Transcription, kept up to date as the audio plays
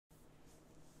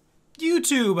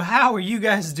YouTube, how are you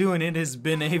guys doing? It has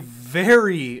been a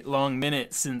very long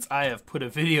minute since I have put a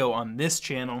video on this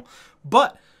channel,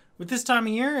 but with this time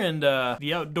of year and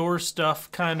the outdoor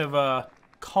stuff kind of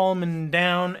calming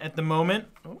down at the moment.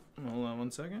 Oh, hold on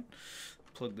one second.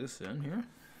 Plug this in here.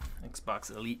 Xbox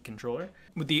Elite controller.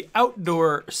 With the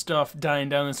outdoor stuff dying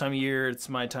down this time of year, it's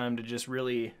my time to just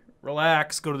really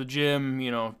relax, go to the gym,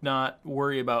 you know, not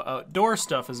worry about outdoor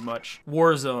stuff as much.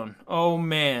 Warzone. Oh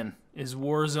man, is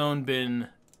Warzone been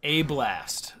a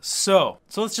blast. So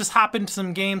let's just hop into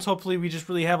some games. Hopefully we just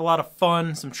really have a lot of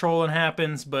fun, some trolling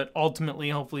happens, but ultimately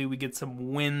hopefully we get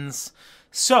some wins.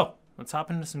 So let's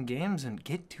hop into some games and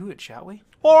get to it, shall we?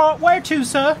 Alright, where to,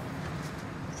 sir?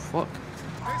 Fuck.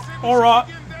 Alright.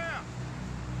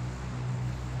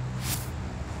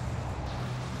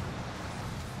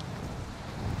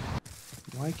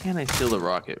 Why can't I steal the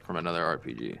rocket from another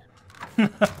RPG?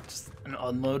 Just an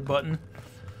unload button.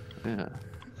 Yeah.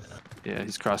 Yeah,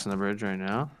 he's crossing the bridge right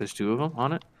now. There's two of them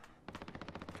on it.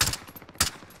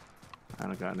 I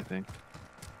don't got anything.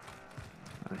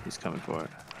 He's coming for it.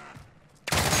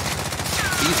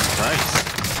 Jesus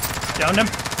Christ. Downed him.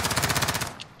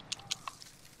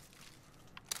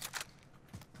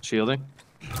 Shielding.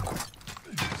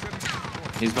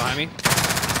 He's behind me.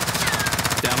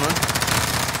 Down one.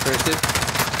 Firsted.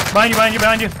 Behind you, behind you,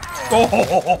 behind you.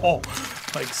 Oh,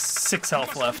 like 6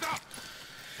 health left.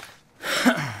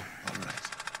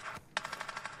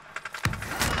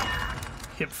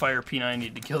 Hip fire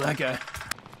P90 to kill that guy.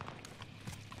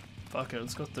 Fuck it,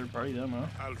 let's go third party them, huh?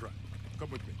 I'll try.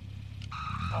 Come with me.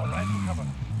 All right, we'll cover.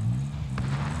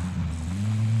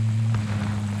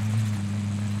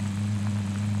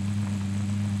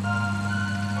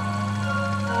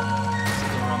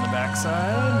 On the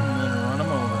backside and then run them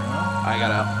over, huh? I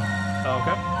got out. Oh,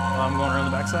 okay. Well, I'm going around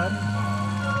the backside.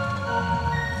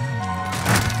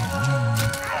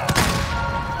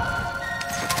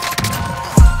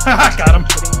 Got him.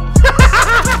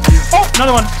 Oh,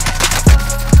 another one.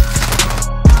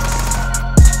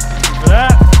 For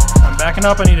that, I'm backing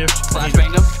up. I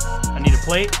need a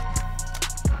plate.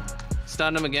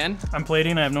 Stunned him again. I'm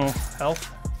plating. I have no health.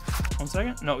 1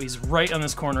 second. No, he's right on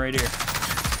this corner right here.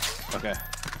 Okay.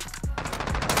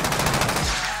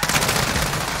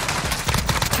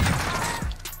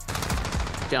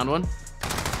 Down one.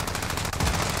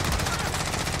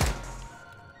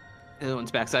 The other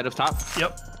one's backside up top.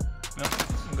 Yep. Yep.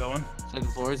 I'm going.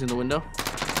 Second floor is in the window.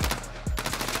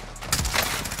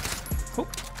 Oh.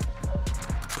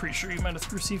 Pretty sure you might have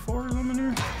threw C4 or something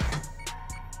here.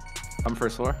 I'm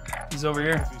first floor. He's over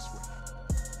here.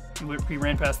 He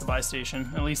ran past the buy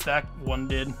station. At least that one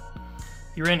did.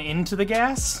 He ran into the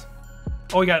gas?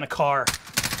 Oh, he got in a car. Oh,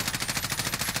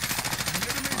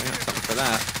 I got something for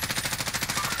that.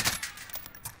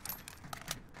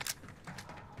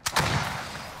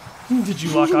 Did you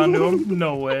lock onto him?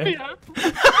 No way. Yeah.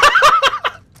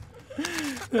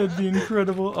 That'd be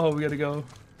incredible. Oh, we gotta go.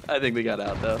 I think we got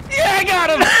out though. Yeah, I got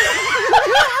him!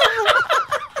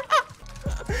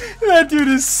 That dude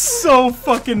is so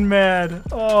fucking mad.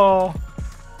 Oh.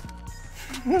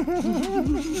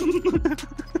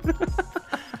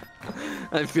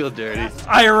 I feel dirty.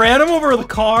 I ran him over the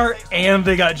car and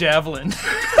they got javelined.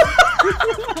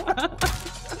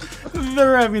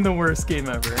 They're having the worst game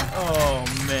ever. Oh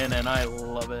man, and I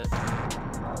love it.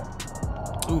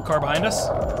 Ooh, car behind us.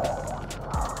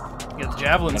 You got the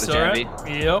javelin still, right?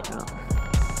 Yep. Yeah.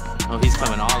 Oh, he's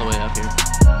coming all the way up here.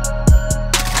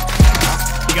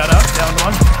 He got up, downed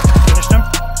one. Finished him.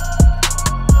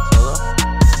 Solo?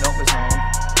 Nope, there's no one.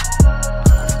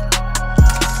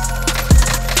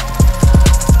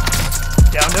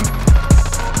 Downed him.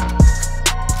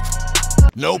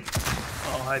 Nope.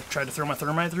 Oh, I tried to throw my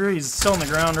thermite through. He's still on the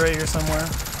ground right here somewhere.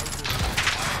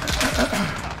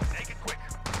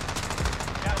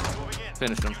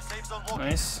 Finished him.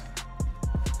 Nice.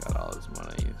 Got all his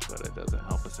money, but it doesn't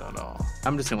help us out at all.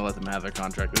 I'm just gonna let them have their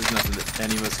contract. There's nothing that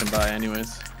any of us can buy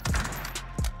anyways.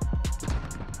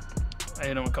 I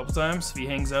hit him a couple times. If he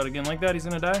hangs out again like that, he's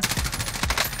gonna die.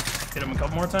 Hit him a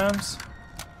couple more times.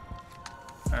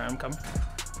 Alright, I'm coming.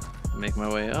 Make my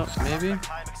way up, maybe?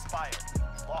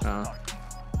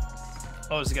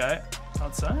 Oh, there's a guy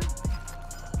outside?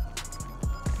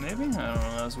 Maybe? I don't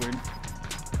know, that was weird.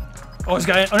 Oh, there's a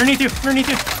guy underneath you! Underneath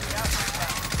you!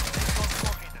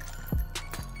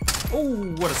 Oh,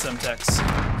 what a Semtex.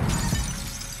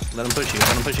 Let him push you,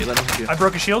 let him push you, let him push you. I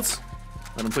broke his shields.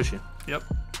 Let him push you. Yep.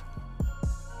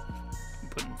 I'm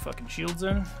putting fucking shields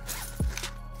in.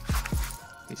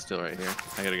 He's still right here.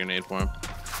 I got a grenade for him.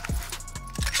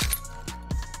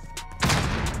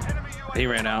 He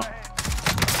ran out.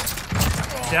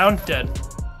 Down, dead.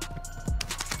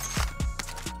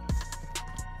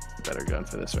 better gun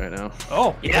for this right now.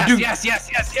 Oh, Yes, dude. yes, yes,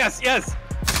 yes, yes, yes!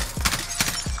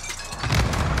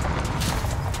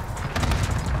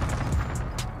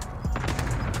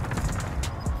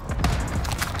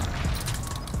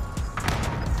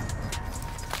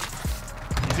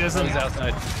 These guys He's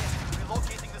outside.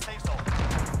 Relocating the safe zone.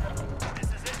 This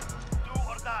is it. Do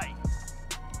or die.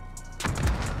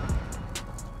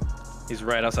 He's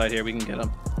right outside here. We can get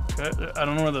him. Okay, I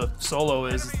don't know where the solo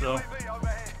is though. UAV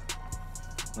overhead.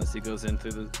 Unless he goes in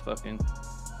through the fucking...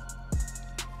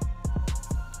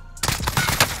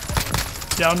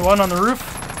 Downed one on the roof.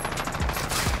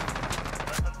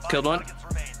 Killed one. Targets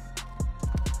remain.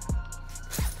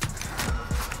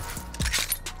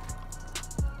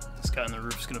 This guy on the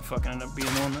roof is gonna fucking end up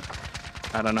being the one that.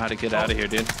 I don't know how to get out of here,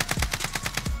 dude.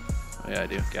 Oh, yeah, I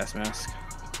do. Gas mask.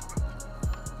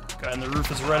 Guy on the roof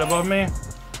is right above me.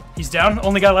 He's down.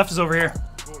 Only guy left is over here,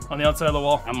 on the outside of the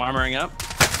wall. I'm armoring up.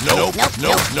 Nope, nope,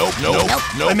 nope, nope,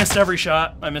 nope. I missed every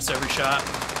shot. I missed every shot.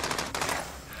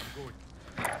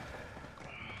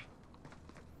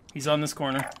 He's on this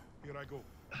corner. Here I go.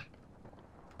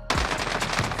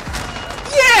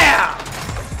 Yeah!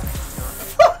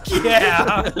 Fuck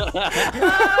yeah!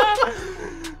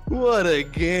 What a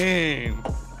game.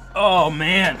 Oh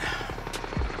man.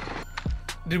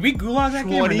 Did we gulag that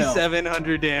game or no?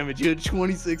 2,700 damage. You had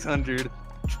 2,600.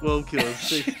 12 kills.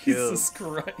 6 kills. Jesus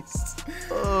Christ.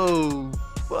 Oh,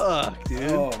 fuck,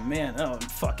 dude. Oh man, that went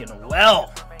fucking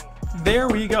well. There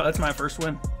we go. That's my first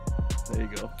win. There you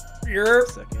go. You're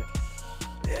Second.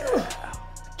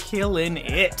 killing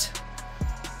it.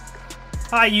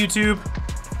 Hi, YouTube.